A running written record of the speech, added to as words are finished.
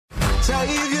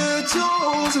Save your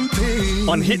tools and peace.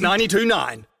 On Hit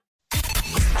 92.9.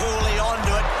 Houli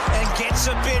onto it and gets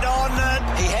a bit on it.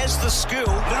 He has the skill.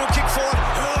 Little kick forward.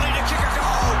 Houli to kick a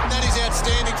goal. That is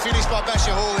outstanding finish by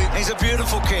Bachar Houli. He's a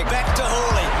beautiful kick. Back to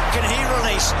Houli. Can he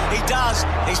release? He does.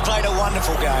 He's played a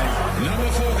wonderful game. Number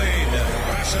 14,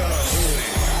 Bachar Houli.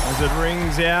 As it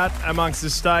rings out amongst the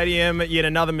stadium, yet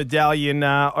another medallion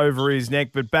over his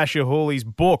neck. But Bachar Houli's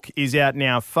book is out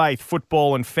now, Faith,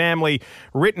 Football and Family,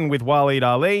 written with Waleed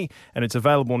Ali, and it's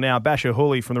available now. Bachar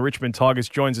Houli from the Richmond Tigers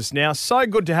joins us now. So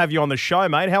good to have you on the show,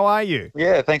 mate. How are you?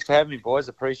 Yeah, thanks for having me, boys.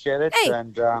 Appreciate it. Hey.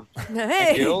 And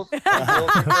Hey. Gills. Sorry.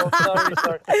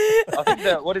 I think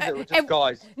that, what is it? Just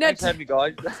guys. No, Thanks for having me,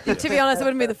 guys. To be honest, it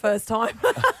wouldn't be the first time.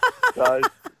 So,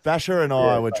 Bachar and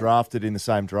I were drafted in the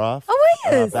same draft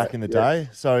back in the day.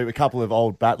 So a couple of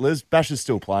old battlers. Bachar's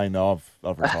still playing though.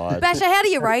 I've retired. Bachar, how do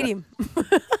you rate him?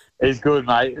 he's good,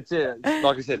 mate. It's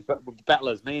like I said,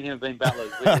 battlers. Me and him have been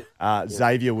battlers.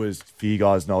 Xavier was, for you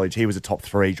guys' knowledge, he was a top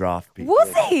 3 draft pick.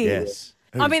 Was he? Yes.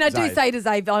 I mean, I do Zave. say to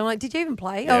Xavier, I'm like, did you even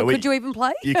play? Yeah, could you even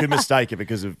play? You could mistake it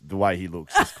because of the way he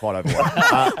looks. It's quite overweight.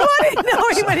 I didn't know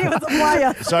him when he was a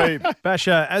player. So,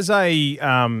 Bachar, as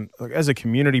a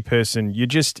community person, you're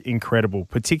just incredible,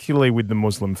 particularly with the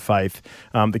Muslim faith.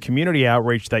 The community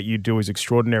outreach that you do is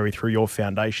extraordinary through your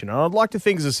foundation. And I'd like to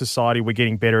think as a society we're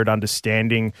getting better at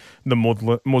understanding the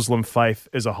Muslim faith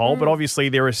as a whole. But obviously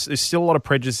there's still a lot of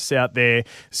prejudice out there,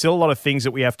 still a lot of things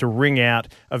that we have to wring out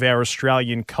of our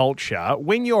Australian culture.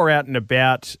 When you're out and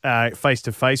about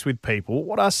face-to-face with people,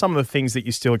 what are some of the things that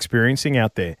you're still experiencing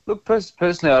out there? Look,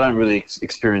 personally, I don't really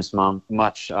experience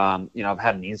much. I've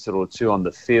had an incident or two on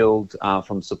the field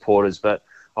from supporters, but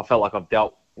I felt like I've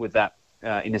dealt with that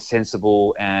in a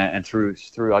sensible and through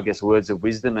I guess, words of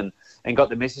wisdom and got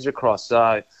the message across.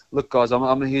 So, look, guys, I'm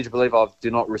a huge believer of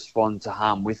do not respond to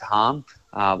harm with harm.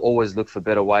 Always look for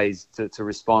better ways to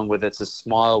respond, whether it's a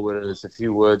smile, whether it's a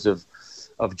few words of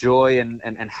joy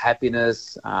and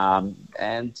happiness.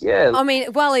 And, yeah. I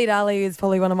mean, Waleed Ali is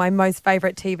probably one of my most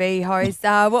favourite TV hosts.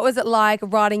 What was it like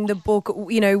writing the book,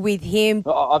 with him?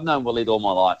 I've known Waleed all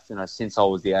my life, since I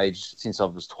was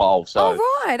 12. So,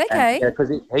 oh, right, okay.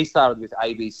 Because he started with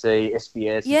ABC,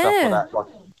 SBS, and stuff like that. Like,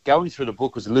 going through the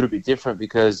book was a little bit different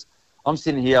because I'm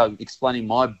sitting here explaining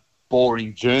my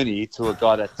boring journey to a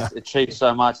guy that's achieved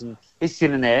so much, and he's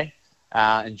sitting there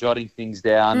and jotting things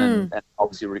down and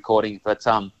obviously recording. But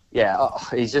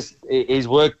he's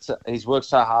worked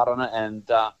so hard on it, and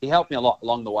he helped me a lot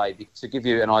along the way. To give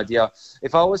you an idea,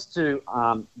 if I was to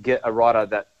get a writer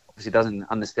that obviously doesn't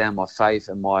understand my faith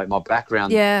and my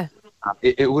background,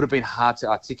 it would have been hard to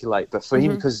articulate. But for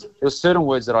him, because there were certain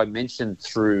words that I mentioned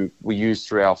we used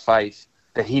through our faith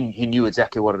that he knew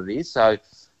exactly what it is. So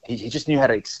he just knew how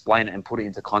to explain it and put it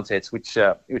into context, which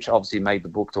obviously made the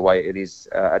book the way it is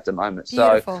at the moment.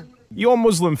 Beautiful. So, your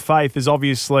Muslim faith is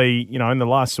obviously, in the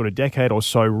last sort of decade or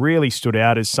so, really stood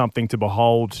out as something to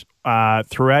behold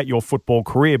throughout your football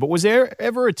career. But was there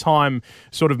ever a time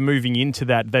sort of moving into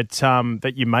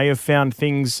that you may have found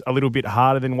things a little bit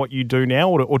harder than what you do now,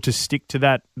 or to stick to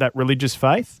that religious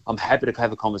faith? I'm happy to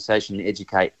have a conversation and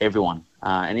educate everyone.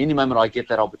 And any moment I get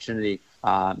that opportunity,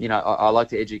 I like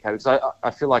to educate because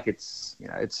I feel like it's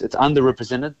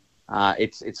underrepresented.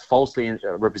 It's falsely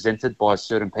represented by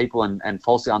certain people and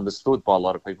falsely understood by a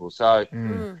lot of people. So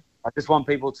I just want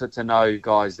people to know,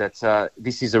 guys, that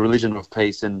this is a religion of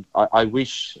peace, and I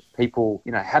wish people,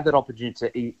 have that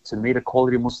opportunity to meet a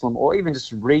quality Muslim, or even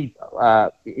just read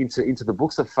into the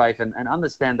books of faith and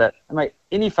understand that,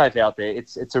 any faith out there,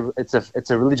 it's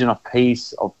a religion of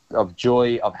peace, of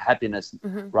joy, of happiness,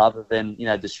 rather than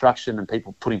destruction and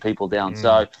people putting people down.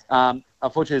 So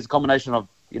unfortunately, it's a combination of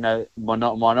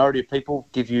minority of people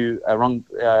give you a wrong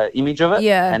image of it,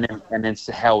 and then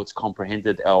how it's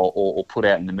comprehended or put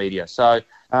out in the media. So,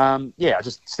 I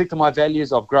just stick to my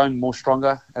values. I've grown more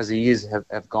stronger as the years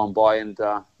have gone by, and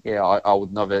I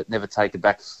would never take a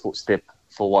back step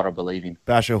for what I believe in.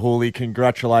 Bachar Houli,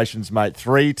 congratulations, mate.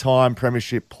 3-time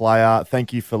premiership player.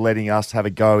 Thank you for letting us have a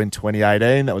go in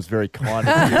 2018. That was very kind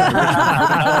of you.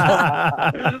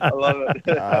 I love it.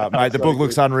 Mate, the book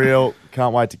looks unreal.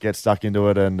 Can't wait to get stuck into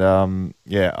it. And,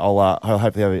 I'll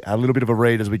hopefully have a little bit of a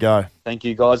read as we go. Thank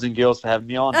you, guys and girls, for having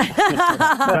me on.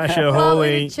 Bachar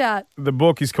Houli. The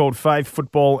book is called Faith,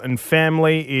 Football and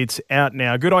Family. It's out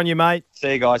now. Good on you, mate.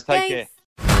 See you guys. Take care.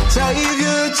 Save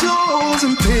your tools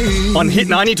and peace. On Hit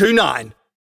 92.9.